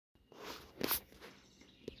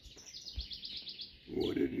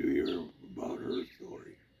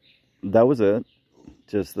that was it.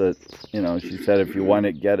 Just that, you know, she said if you want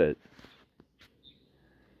it, get it.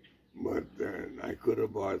 But then I could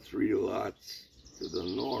have bought 3 lots to the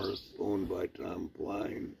north owned by Tom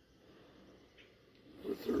Klein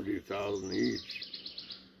for $30,000 each.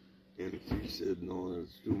 And she said, no,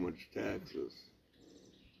 that's too much taxes.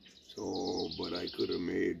 So, but I could have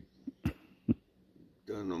made a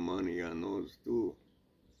ton of money on those too.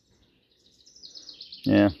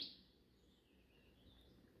 Yeah.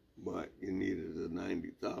 But you needed the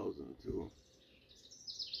 90,000 too.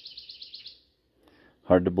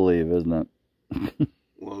 Hard to believe, isn't it?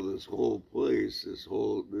 Well, this whole place,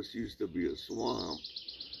 this used to be a swamp.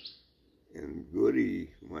 And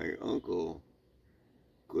Goody, my uncle,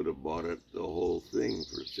 could have bought it, the whole thing,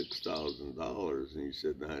 for $6,000. And he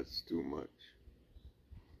said, that's too much.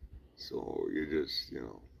 So you just, you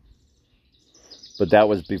know. But that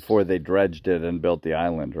was before they dredged it and built the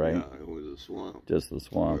island, right? Yeah, it was a swamp. Just the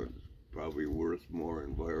swamp. It's probably worth more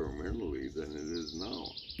environmentally than it is now.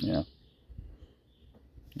 Yeah.